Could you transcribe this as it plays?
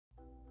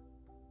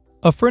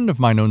A friend of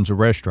mine owns a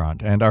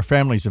restaurant, and our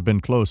families have been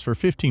close for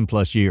 15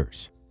 plus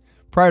years.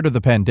 Prior to the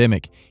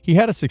pandemic, he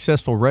had a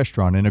successful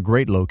restaurant in a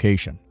great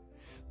location.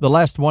 The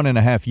last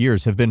 1.5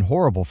 years have been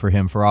horrible for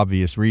him for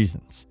obvious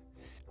reasons.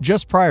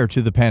 Just prior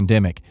to the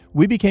pandemic,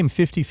 we became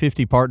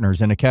 50-50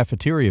 partners in a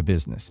cafeteria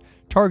business,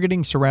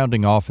 targeting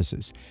surrounding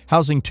offices,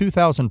 housing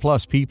 2,000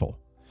 plus people.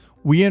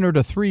 We entered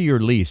a 3-year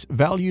lease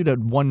valued at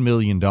 $1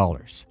 million.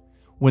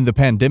 When the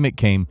pandemic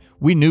came,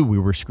 we knew we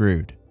were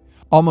screwed.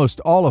 Almost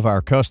all of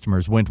our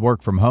customers went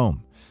work from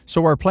home,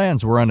 so our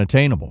plans were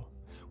unattainable.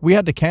 We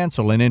had to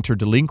cancel and enter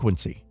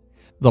delinquency.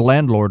 The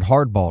landlord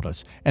hardballed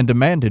us and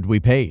demanded we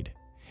paid.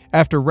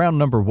 After round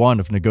number 1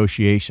 of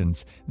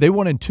negotiations, they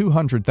wanted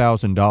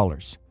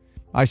 $200,000.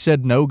 I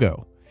said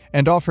no-go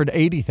and offered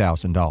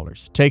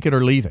 $80,000, take it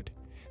or leave it.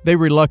 They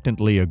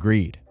reluctantly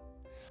agreed.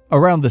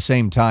 Around the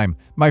same time,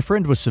 my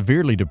friend was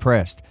severely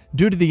depressed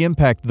due to the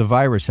impact the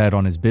virus had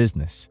on his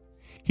business.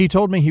 He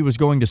told me he was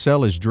going to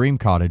sell his dream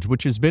cottage,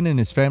 which has been in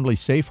his family's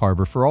safe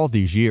harbor for all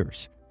these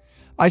years.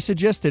 I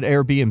suggested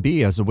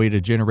Airbnb as a way to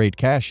generate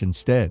cash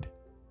instead.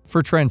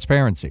 For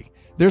transparency,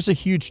 there's a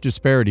huge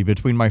disparity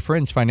between my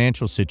friend's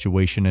financial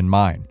situation and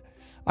mine.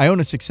 I own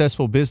a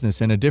successful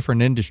business in a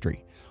different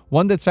industry,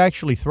 one that's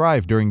actually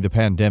thrived during the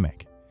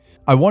pandemic.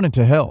 I wanted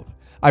to help.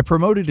 I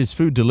promoted his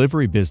food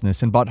delivery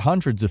business and bought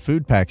hundreds of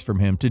food packs from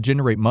him to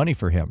generate money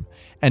for him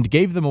and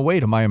gave them away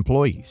to my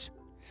employees.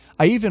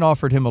 I even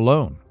offered him a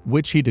loan,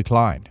 which he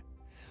declined.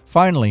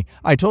 Finally,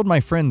 I told my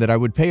friend that I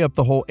would pay up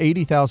the whole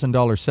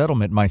 $80,000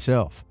 settlement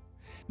myself.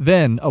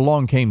 Then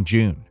along came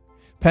June.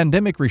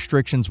 Pandemic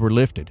restrictions were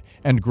lifted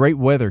and great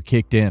weather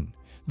kicked in,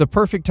 the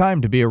perfect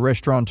time to be a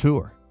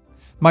restaurateur.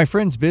 My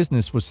friend's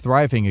business was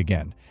thriving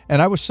again,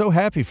 and I was so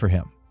happy for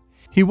him.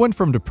 He went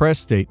from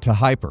depressed state to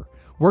hyper,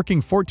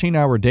 working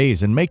 14-hour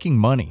days and making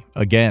money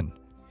again.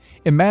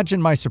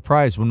 Imagine my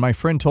surprise when my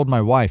friend told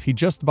my wife he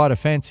just bought a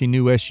fancy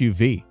new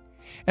SUV.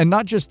 And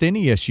not just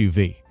any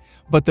SUV,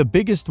 but the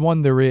biggest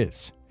one there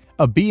is,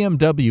 a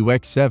BMW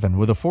X7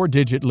 with a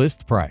 4-digit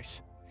list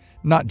price.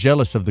 Not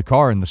jealous of the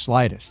car in the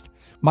slightest.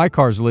 My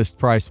car's list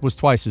price was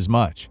twice as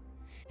much.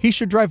 He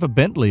should drive a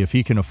Bentley if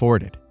he can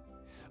afford it.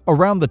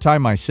 Around the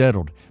time I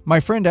settled, my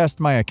friend asked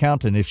my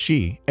accountant if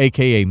she,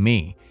 aka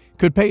me,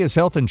 could pay his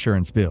health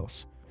insurance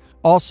bills.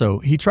 Also,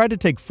 he tried to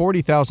take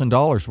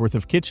 $40,000 worth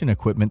of kitchen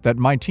equipment that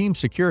my team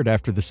secured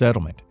after the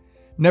settlement.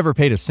 Never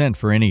paid a cent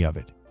for any of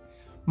it.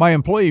 My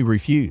employee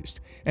refused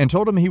and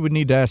told him he would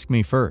need to ask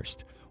me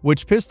first,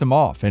 which pissed him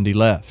off and he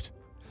left.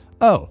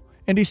 Oh,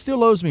 and he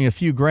still owes me a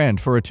few grand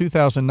for a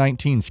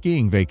 2019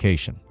 skiing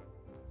vacation.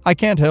 I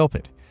can't help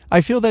it.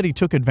 I feel that he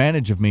took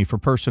advantage of me for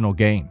personal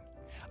gain.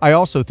 I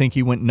also think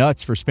he went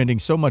nuts for spending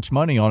so much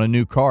money on a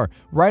new car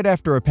right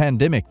after a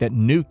pandemic that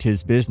nuked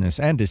his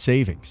business and his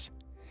savings.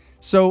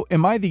 So,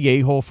 am I the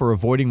a-hole for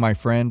avoiding my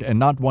friend and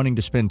not wanting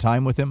to spend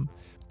time with him?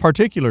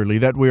 Particularly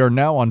that we are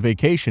now on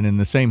vacation in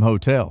the same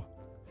hotel.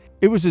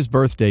 It was his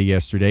birthday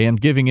yesterday,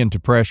 and giving in to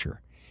pressure,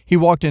 he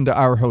walked into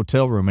our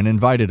hotel room and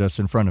invited us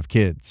in front of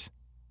kids.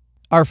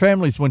 Our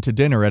families went to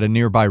dinner at a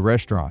nearby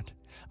restaurant.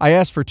 I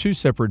asked for 2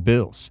 separate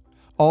bills.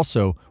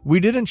 Also, we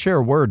didn't share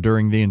a word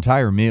during the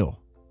entire meal.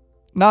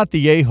 Not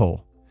the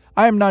a-hole.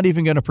 I am not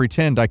even going to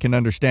pretend I can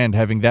understand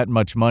having that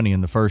much money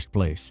in the first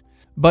place.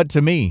 But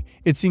to me,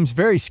 it seems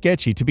very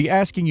sketchy to be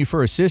asking you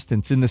for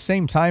assistance in the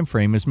same time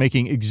frame as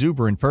making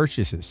exuberant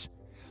purchases.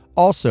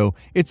 Also,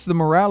 it's the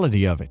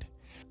morality of it.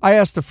 I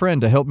asked a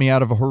friend to help me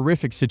out of a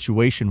horrific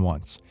situation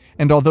once,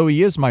 and although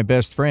he is my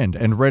best friend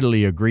and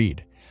readily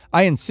agreed,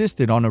 I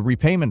insisted on a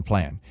repayment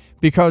plan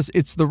because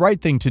it's the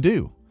right thing to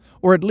do,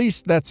 or at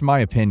least that's my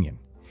opinion.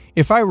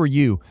 If I were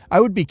you,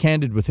 I would be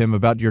candid with him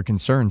about your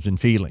concerns and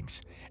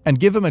feelings, and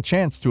give him a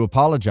chance to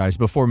apologize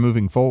before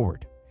moving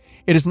forward.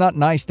 It is not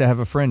nice to have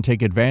a friend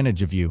take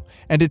advantage of you,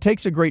 and it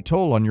takes a great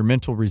toll on your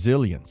mental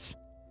resilience.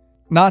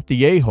 Not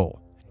the a-hole.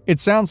 It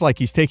sounds like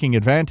he's taking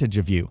advantage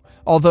of you,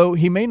 although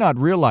he may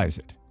not realize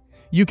it.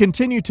 You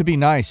continue to be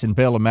nice and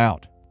bail him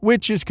out,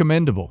 which is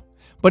commendable,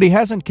 but he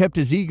hasn't kept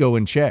his ego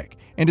in check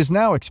and is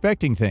now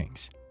expecting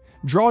things.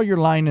 Draw your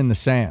line in the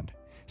sand.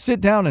 Sit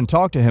down and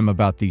talk to him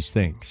about these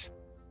things.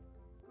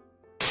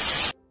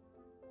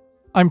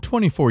 I'm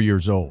 24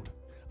 years old.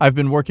 I've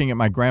been working at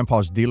my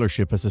grandpa's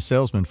dealership as a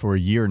salesman for a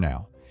year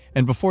now,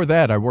 and before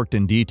that I worked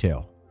in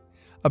detail.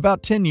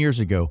 About 10 years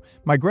ago,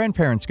 my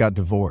grandparents got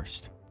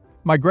divorced.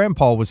 My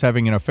grandpa was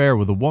having an affair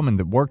with a woman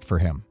that worked for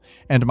him,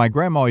 and my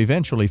grandma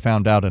eventually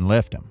found out and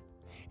left him.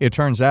 It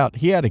turns out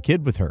he had a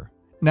kid with her.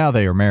 Now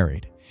they are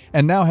married,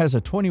 and now has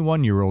a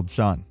 21-year-old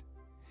son.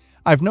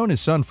 I've known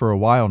his son for a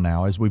while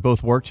now as we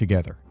both work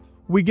together.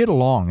 We get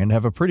along and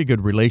have a pretty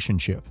good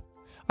relationship.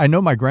 I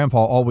know my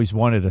grandpa always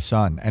wanted a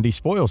son, and he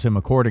spoils him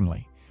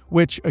accordingly,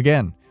 which,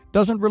 again,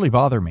 doesn't really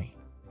bother me.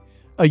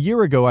 A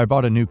year ago I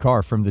bought a new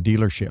car from the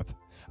dealership.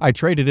 I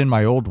traded in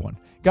my old one,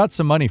 got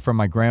some money from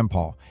my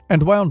grandpa,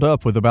 and wound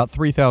up with about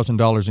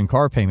 $3,000 in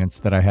car payments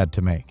that I had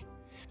to make.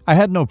 I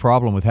had no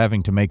problem with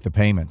having to make the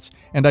payments,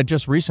 and I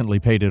just recently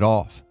paid it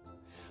off.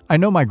 I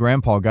know my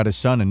grandpa got his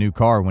son a new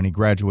car when he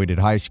graduated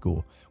high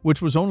school,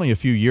 which was only a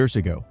few years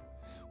ago.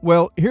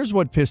 Well, here's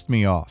what pissed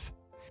me off.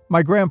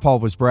 My grandpa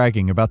was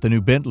bragging about the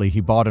new Bentley he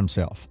bought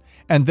himself,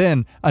 and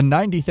then a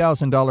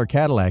 $90,000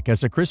 Cadillac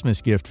as a Christmas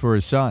gift for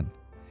his son.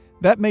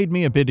 That made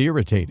me a bit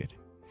irritated.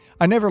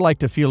 I never like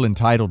to feel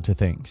entitled to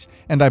things,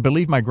 and I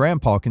believe my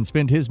grandpa can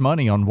spend his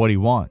money on what he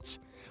wants.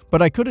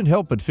 But I couldn't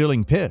help but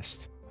feeling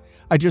pissed.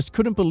 I just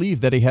couldn't believe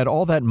that he had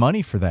all that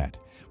money for that,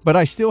 but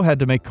I still had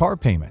to make car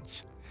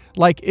payments.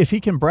 Like, if he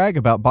can brag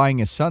about buying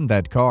his son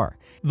that car,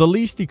 the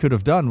least he could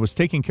have done was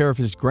taking care of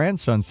his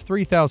grandson's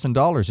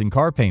 $3,000 in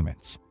car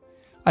payments.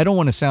 I don't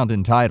want to sound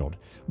entitled,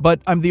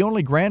 but I'm the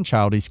only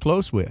grandchild he's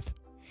close with.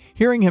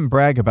 Hearing him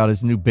brag about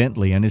his new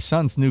Bentley and his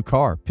son's new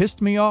car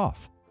pissed me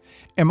off.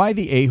 Am I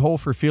the a-hole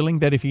for feeling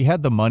that if he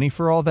had the money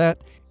for all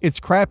that, it's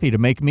crappy to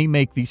make me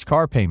make these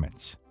car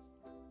payments?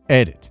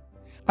 Edit.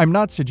 I'm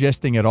not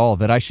suggesting at all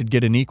that I should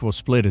get an equal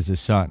split as his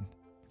son.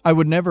 I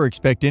would never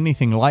expect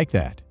anything like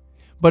that.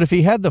 But if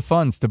he had the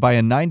funds to buy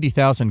a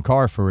 $90,000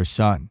 car for his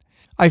son,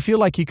 I feel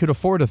like he could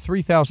afford a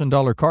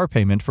 $3,000 car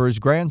payment for his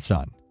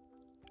grandson.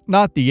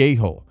 Not the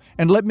a-hole,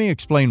 and let me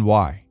explain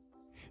why.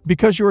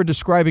 Because you are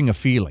describing a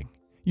feeling.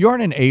 You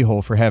aren't an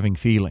a-hole for having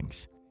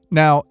feelings.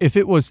 Now, if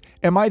it was,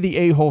 am I the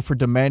a-hole for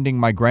demanding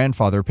my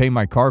grandfather pay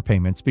my car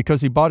payments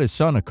because he bought his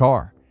son a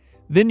car?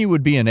 Then you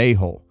would be an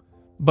a-hole,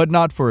 but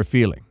not for a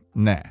feeling.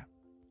 Nah.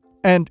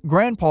 And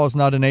grandpa's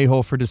not an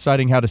a-hole for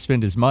deciding how to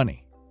spend his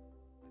money.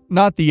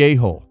 Not the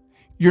a-hole.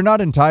 You're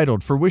not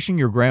entitled for wishing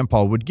your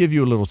grandpa would give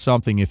you a little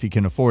something if he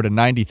can afford a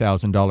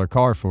 $90,000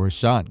 car for his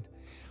son.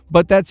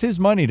 But that's his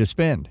money to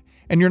spend,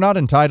 and you're not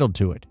entitled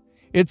to it.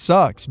 It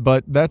sucks,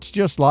 but that's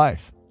just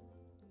life.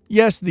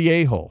 Yes, the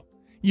a-hole.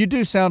 You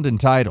do sound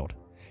entitled.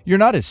 You're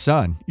not his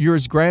son, you're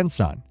his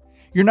grandson.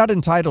 You're not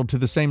entitled to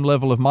the same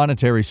level of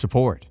monetary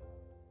support.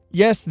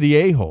 Yes, the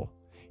a-hole.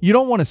 You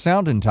don't want to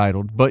sound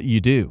entitled, but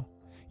you do.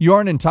 You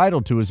aren't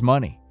entitled to his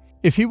money.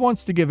 If he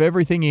wants to give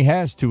everything he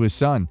has to his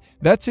son,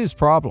 that's his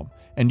problem,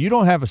 and you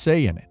don't have a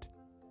say in it.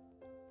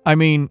 I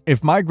mean,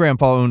 if my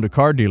grandpa owned a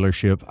car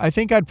dealership, I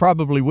think I'd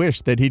probably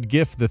wish that he'd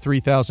gift the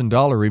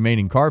 $3,000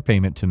 remaining car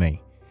payment to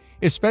me,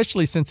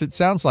 especially since it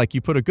sounds like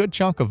you put a good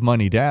chunk of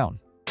money down.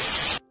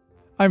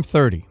 I'm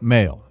 30,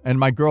 male, and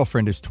my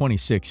girlfriend is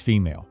 26,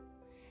 female.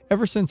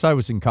 Ever since I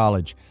was in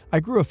college, I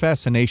grew a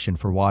fascination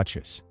for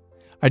watches.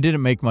 I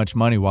didn't make much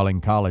money while in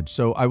college,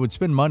 so I would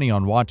spend money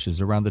on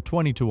watches around the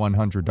 $20 to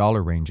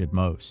 $100 range at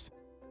most.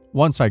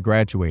 Once I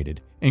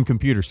graduated, in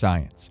computer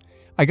science,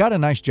 I got a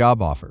nice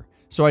job offer,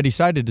 so I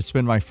decided to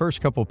spend my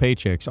first couple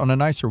paychecks on a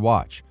nicer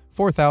watch,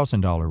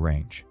 $4,000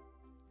 range.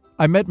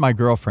 I met my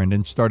girlfriend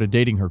and started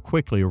dating her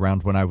quickly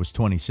around when I was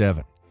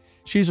 27.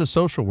 She's a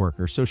social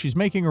worker, so she's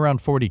making around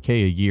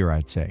 $40K a year,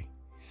 I'd say.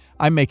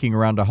 I'm making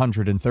around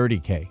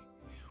 $130K.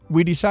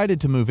 We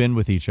decided to move in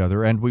with each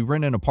other and we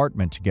rent an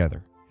apartment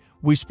together.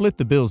 We split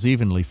the bills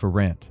evenly for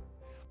rent.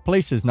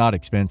 Place is not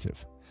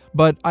expensive,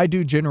 but I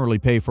do generally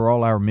pay for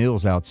all our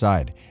meals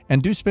outside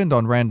and do spend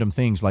on random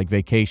things like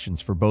vacations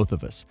for both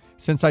of us,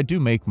 since I do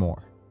make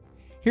more.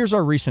 Here's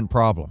our recent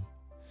problem.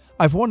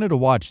 I've wanted a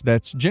watch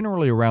that's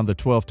generally around the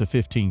 12 to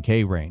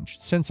 15K range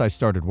since I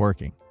started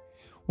working.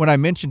 When I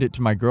mentioned it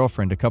to my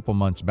girlfriend a couple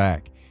months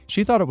back,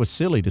 she thought it was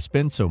silly to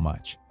spend so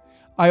much.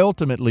 I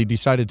ultimately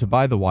decided to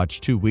buy the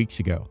watch 2 weeks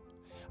ago.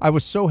 I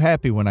was so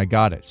happy when I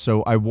got it,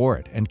 so I wore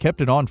it and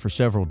kept it on for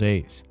several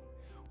days.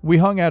 We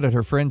hung out at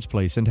her friend's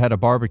place and had a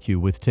barbecue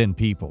with 10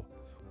 people.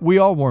 We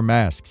all wore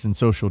masks and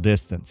social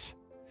distance.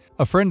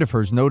 A friend of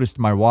hers noticed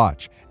my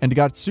watch and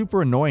got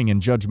super annoying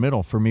and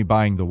judgmental for me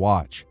buying the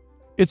watch.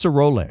 It's a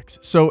Rolex,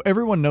 so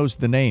everyone knows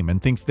the name and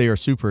thinks they are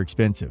super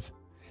expensive.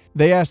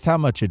 They asked how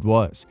much it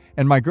was,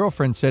 and my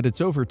girlfriend said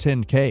it's over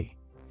 10K.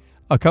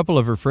 A couple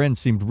of her friends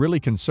seemed really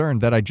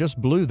concerned that I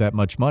just blew that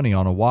much money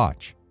on a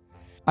watch.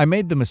 I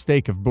made the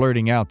mistake of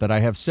blurting out that I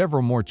have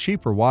several more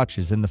cheaper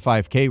watches in the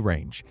 5K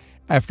range,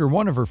 after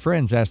one of her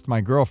friends asked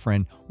my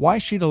girlfriend why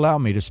she'd allow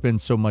me to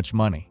spend so much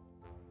money.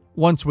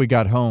 Once we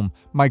got home,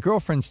 my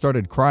girlfriend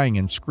started crying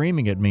and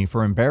screaming at me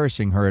for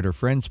embarrassing her at her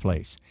friend's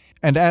place,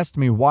 and asked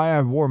me why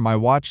I wore my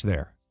watch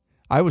there.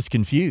 I was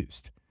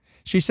confused.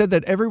 She said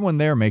that everyone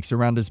there makes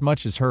around as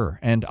much as her,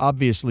 and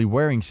obviously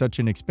wearing such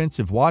an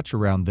expensive watch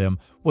around them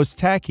was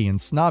tacky and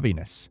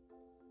snobbiness.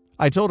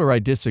 I told her I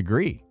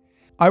disagree.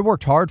 I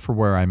worked hard for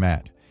where I'm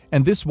at,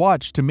 and this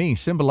watch to me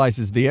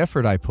symbolizes the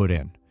effort I put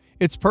in.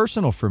 It's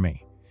personal for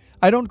me.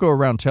 I don't go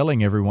around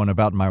telling everyone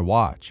about my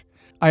watch.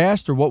 I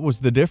asked her what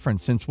was the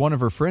difference since one of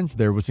her friends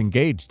there was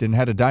engaged and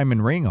had a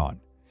diamond ring on.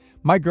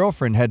 My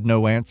girlfriend had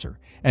no answer,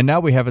 and now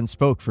we haven't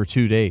spoke for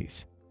 2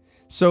 days.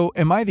 So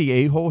am I the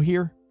a-hole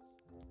here?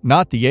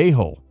 Not the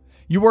a-hole.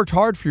 You worked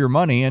hard for your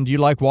money and you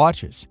like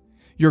watches.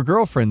 Your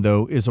girlfriend,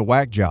 though, is a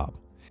whack job.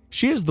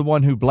 She is the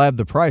one who blabbed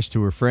the price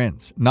to her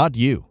friends, not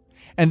you.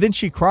 And then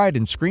she cried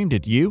and screamed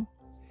at you?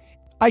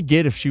 I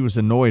get if she was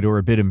annoyed or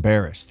a bit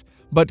embarrassed,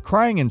 but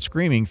crying and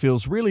screaming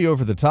feels really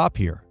over the top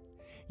here.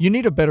 You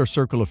need a better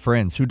circle of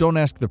friends who don't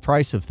ask the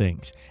price of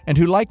things and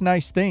who like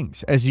nice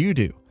things, as you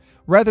do,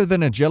 rather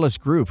than a jealous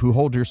group who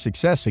hold your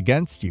success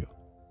against you.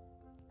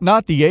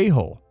 Not the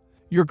a-hole.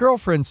 Your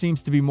girlfriend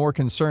seems to be more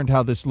concerned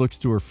how this looks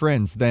to her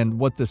friends than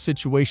what the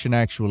situation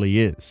actually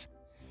is.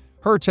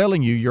 Her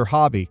telling you your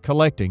hobby,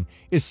 collecting,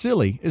 is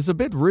silly is a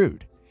bit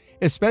rude,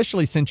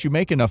 especially since you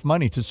make enough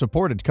money to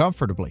support it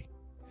comfortably.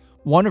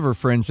 One of her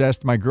friends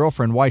asked my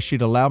girlfriend why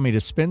she'd allow me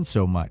to spend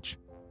so much.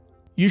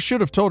 You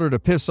should have told her to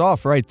piss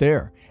off right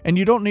there, and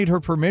you don't need her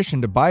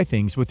permission to buy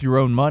things with your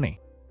own money.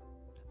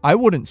 I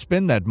wouldn't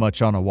spend that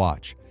much on a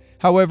watch.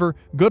 However,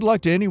 good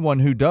luck to anyone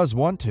who does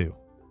want to.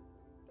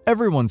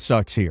 Everyone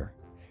sucks here.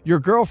 Your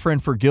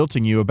girlfriend for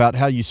guilting you about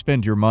how you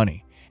spend your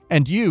money,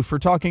 and you for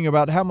talking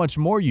about how much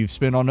more you've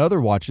spent on other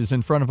watches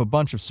in front of a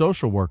bunch of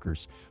social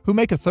workers who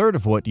make a third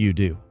of what you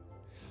do.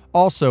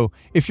 Also,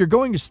 if you're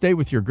going to stay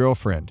with your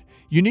girlfriend,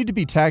 you need to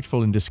be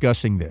tactful in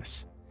discussing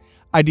this.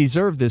 I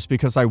deserve this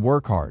because I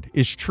work hard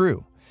is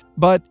true,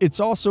 but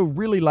it's also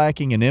really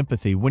lacking in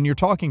empathy when you're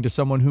talking to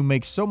someone who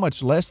makes so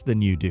much less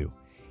than you do,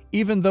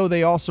 even though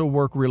they also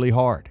work really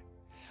hard.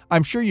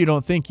 I'm sure you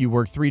don't think you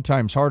work 3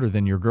 times harder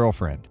than your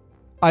girlfriend.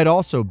 I'd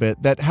also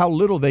bet that how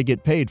little they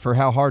get paid for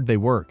how hard they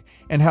work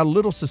and how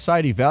little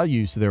society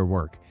values their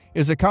work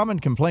is a common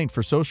complaint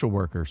for social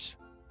workers.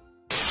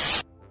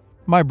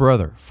 My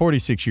brother,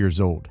 46 years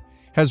old,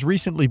 has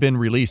recently been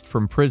released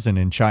from prison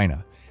in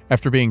China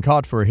after being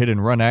caught for a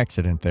hit-and-run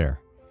accident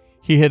there.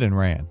 He hit and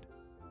ran.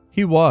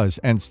 He was,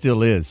 and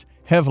still is,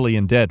 heavily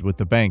in debt with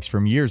the banks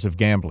from years of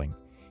gambling.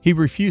 He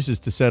refuses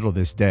to settle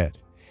this debt,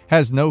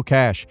 has no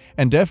cash,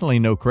 and definitely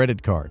no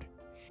credit card.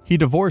 He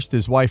divorced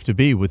his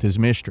wife-to-be with his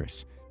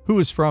mistress, who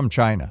is from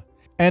China,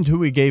 and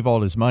who he gave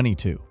all his money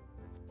to.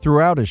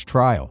 Throughout his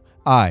trial,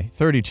 I,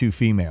 32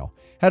 female,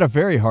 had a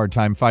very hard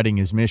time fighting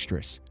his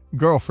mistress,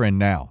 girlfriend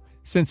now,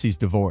 since he's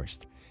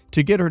divorced,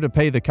 to get her to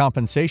pay the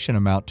compensation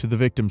amount to the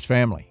victim's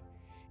family.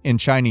 In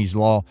Chinese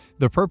law,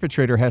 the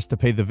perpetrator has to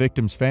pay the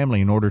victim's family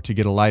in order to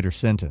get a lighter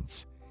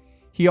sentence.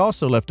 He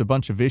also left a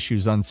bunch of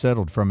issues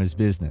unsettled from his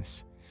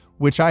business,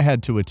 which I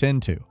had to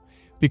attend to,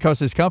 because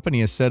his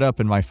company is set up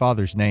in my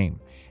father's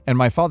name, and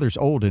my father's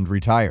old and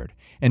retired,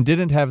 and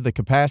didn't have the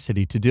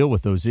capacity to deal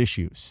with those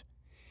issues.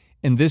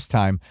 In this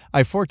time,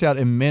 I forked out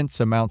immense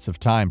amounts of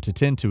time to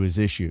tend to his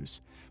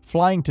issues,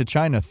 flying to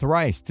China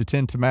thrice to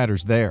tend to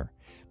matters there,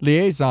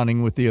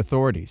 liaisoning with the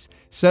authorities,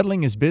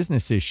 settling his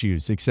business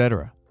issues,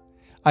 etc.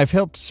 I've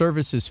helped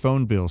service his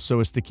phone bill so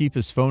as to keep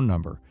his phone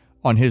number,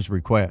 on his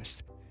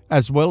request,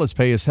 as well as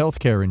pay his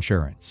healthcare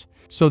insurance,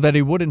 so that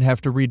he wouldn't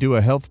have to redo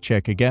a health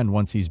check again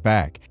once he's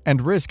back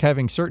and risk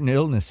having certain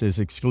illnesses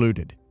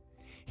excluded.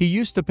 He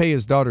used to pay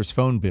his daughter's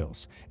phone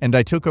bills, and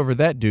I took over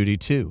that duty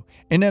too,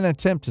 in an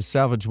attempt to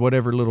salvage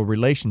whatever little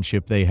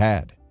relationship they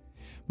had.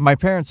 My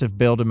parents have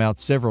bailed him out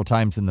several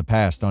times in the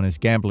past on his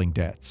gambling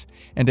debts,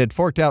 and had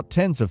forked out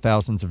tens of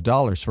thousands of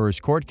dollars for his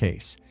court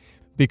case,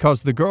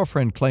 because the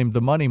girlfriend claimed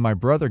the money my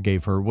brother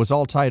gave her was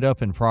all tied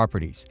up in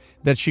properties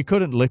that she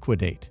couldn't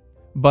liquidate.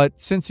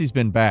 But since he's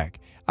been back,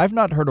 I've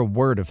not heard a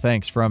word of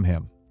thanks from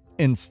him.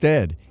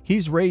 Instead,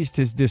 he's raised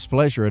his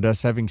displeasure at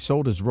us having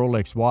sold his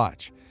Rolex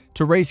watch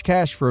to raise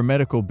cash for a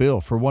medical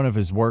bill for one of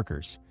his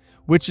workers,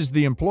 which is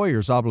the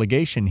employer's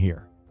obligation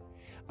here.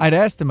 I'd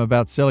asked him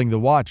about selling the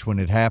watch when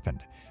it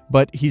happened,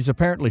 but he's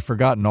apparently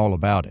forgotten all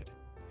about it.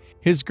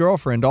 His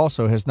girlfriend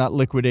also has not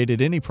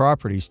liquidated any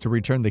properties to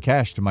return the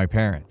cash to my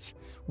parents,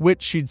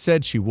 which she'd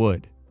said she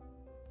would.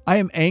 I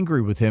am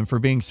angry with him for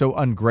being so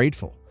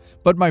ungrateful,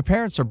 but my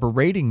parents are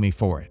berating me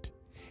for it.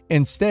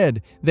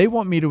 Instead, they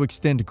want me to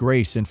extend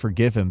grace and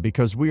forgive him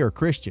because we are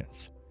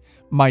Christians.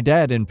 My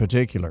dad, in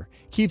particular,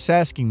 keeps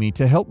asking me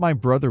to help my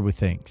brother with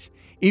things,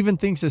 even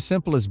things as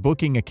simple as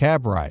booking a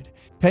cab ride,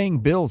 paying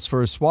bills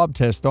for a swab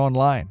test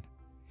online.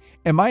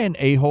 Am I an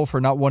a-hole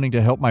for not wanting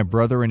to help my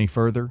brother any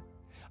further?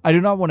 I do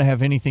not want to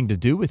have anything to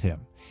do with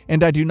him,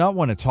 and I do not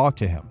want to talk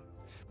to him.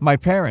 My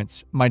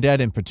parents, my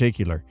dad in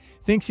particular,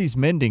 thinks he's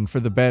mending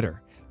for the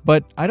better,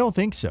 but I don't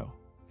think so.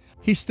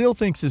 He still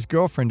thinks his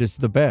girlfriend is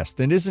the best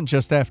and isn't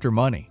just after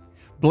money,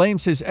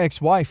 blames his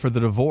ex-wife for the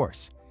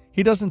divorce.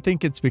 He doesn't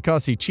think it's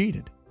because he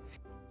cheated.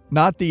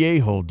 Not the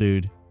a-hole,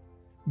 dude.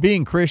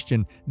 Being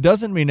Christian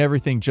doesn't mean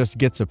everything just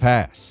gets a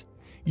pass.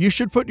 You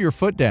should put your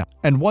foot down,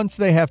 and once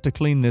they have to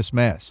clean this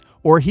mess,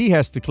 or he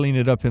has to clean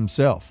it up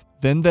himself,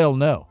 then they'll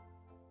know.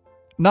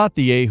 Not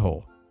the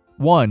a-hole.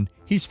 1.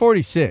 He's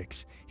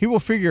 46. He will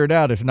figure it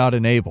out if not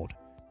enabled.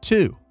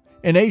 2.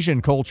 In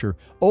Asian culture,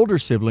 older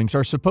siblings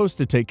are supposed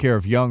to take care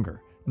of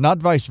younger, not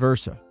vice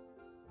versa.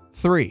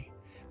 3.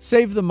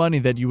 Save the money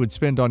that you would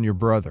spend on your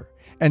brother,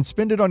 and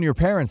spend it on your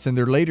parents in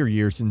their later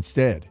years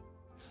instead.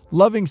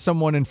 Loving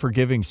someone and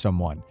forgiving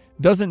someone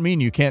doesn't mean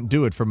you can't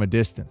do it from a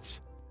distance.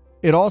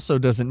 It also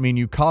doesn't mean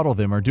you coddle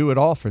them or do it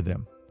all for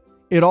them.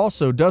 It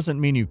also doesn't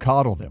mean you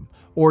coddle them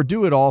or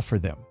do it all for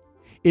them.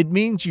 It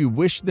means you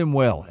wish them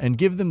well and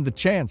give them the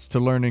chance to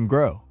learn and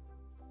grow.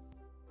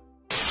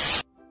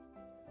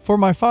 For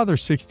my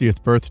father's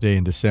 60th birthday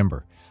in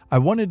December, I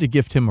wanted to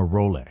gift him a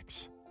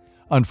Rolex.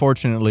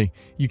 Unfortunately,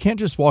 you can't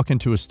just walk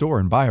into a store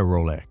and buy a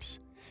Rolex.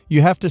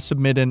 You have to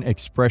submit an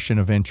expression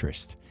of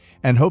interest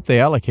and hope they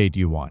allocate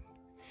you one.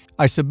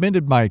 I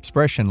submitted my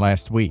expression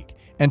last week,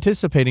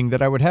 anticipating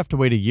that I would have to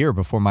wait a year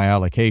before my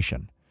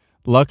allocation.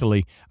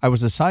 Luckily, I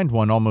was assigned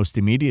one almost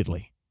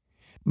immediately.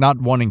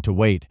 Not wanting to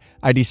wait,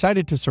 I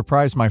decided to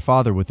surprise my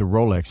father with the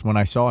Rolex when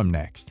I saw him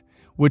next,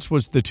 which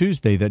was the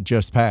Tuesday that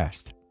just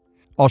passed.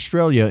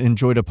 Australia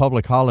enjoyed a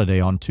public holiday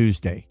on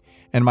Tuesday,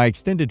 and my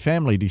extended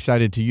family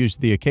decided to use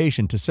the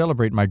occasion to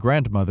celebrate my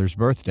grandmother's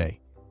birthday.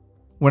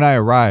 When I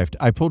arrived,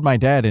 I pulled my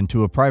dad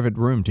into a private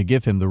room to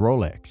give him the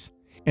Rolex.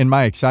 In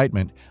my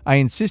excitement, I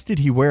insisted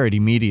he wear it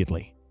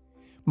immediately.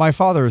 My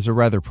father is a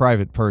rather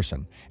private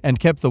person and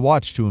kept the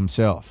watch to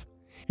himself.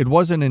 It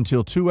wasn't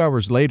until 2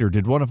 hours later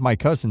did one of my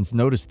cousins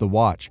notice the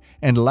watch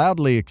and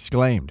loudly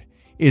exclaimed,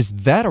 "Is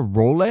that a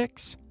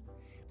Rolex?"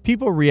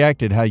 People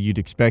reacted how you'd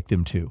expect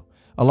them to,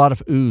 a lot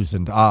of oohs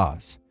and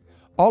ahs.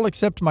 All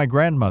except my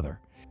grandmother,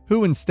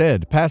 who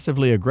instead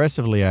passively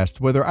aggressively asked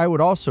whether I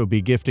would also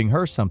be gifting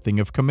her something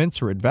of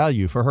commensurate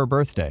value for her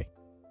birthday.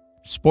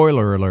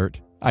 Spoiler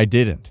alert, I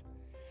didn't.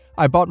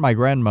 I bought my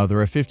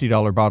grandmother a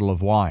 $50 bottle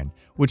of wine,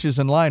 which is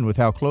in line with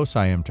how close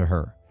I am to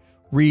her.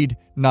 Read,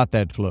 not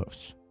that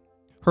close.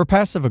 Her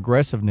passive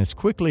aggressiveness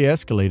quickly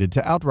escalated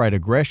to outright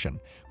aggression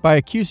by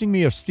accusing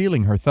me of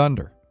stealing her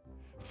thunder.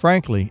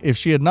 Frankly, if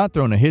she had not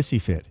thrown a hissy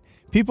fit,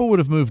 people would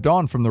have moved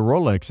on from the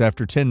Rolex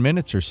after 10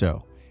 minutes or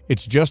so.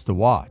 It's just the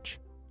watch.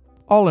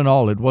 All in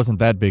all, it wasn't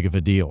that big of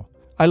a deal.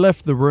 I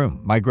left the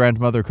room, my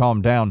grandmother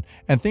calmed down,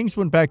 and things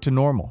went back to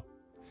normal.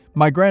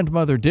 My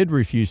grandmother did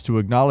refuse to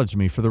acknowledge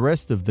me for the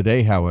rest of the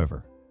day,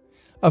 however.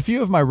 A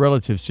few of my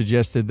relatives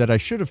suggested that I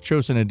should have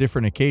chosen a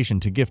different occasion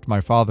to gift my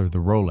father the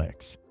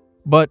Rolex.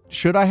 But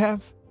should I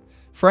have?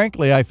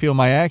 Frankly, I feel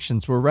my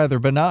actions were rather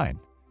benign.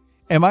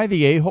 Am I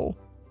the a-hole?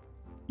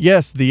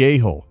 Yes, the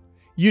a-hole.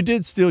 You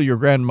did steal your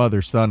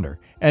grandmother's thunder,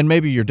 and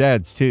maybe your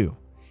dad's too.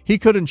 He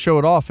couldn't show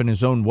it off in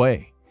his own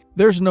way.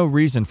 There's no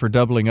reason for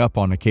doubling up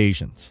on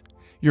occasions.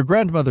 Your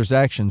grandmother's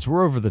actions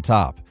were over the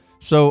top,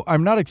 so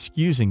I'm not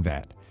excusing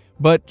that,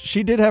 but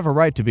she did have a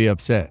right to be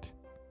upset.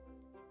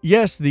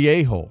 Yes, the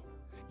a-hole.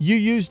 You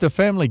used a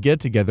family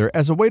get-together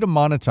as a way to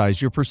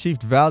monetize your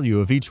perceived value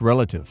of each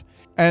relative,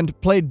 and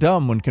played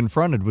dumb when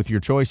confronted with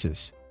your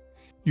choices.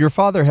 Your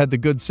father had the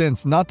good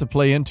sense not to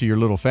play into your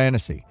little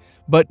fantasy,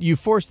 but you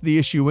forced the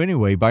issue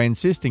anyway by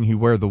insisting he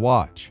wear the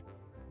watch.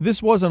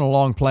 This wasn't a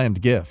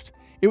long-planned gift.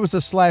 It was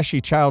a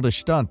slashy, childish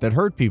stunt that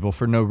hurt people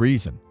for no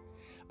reason.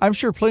 I'm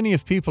sure plenty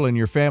of people in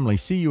your family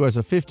see you as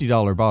a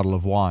 $50 bottle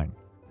of wine.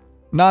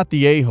 Not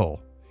the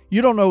a-hole.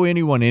 You don't owe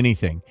anyone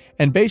anything,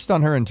 and based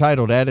on her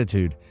entitled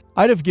attitude,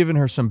 I'd have given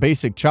her some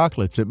basic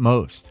chocolates at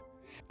most.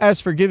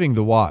 As for giving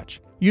the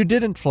watch, you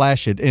didn't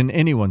flash it in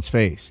anyone's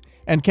face,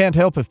 and can't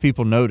help if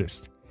people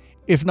noticed.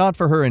 If not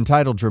for her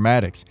entitled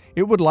dramatics,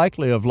 it would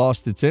likely have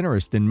lost its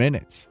interest in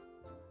minutes.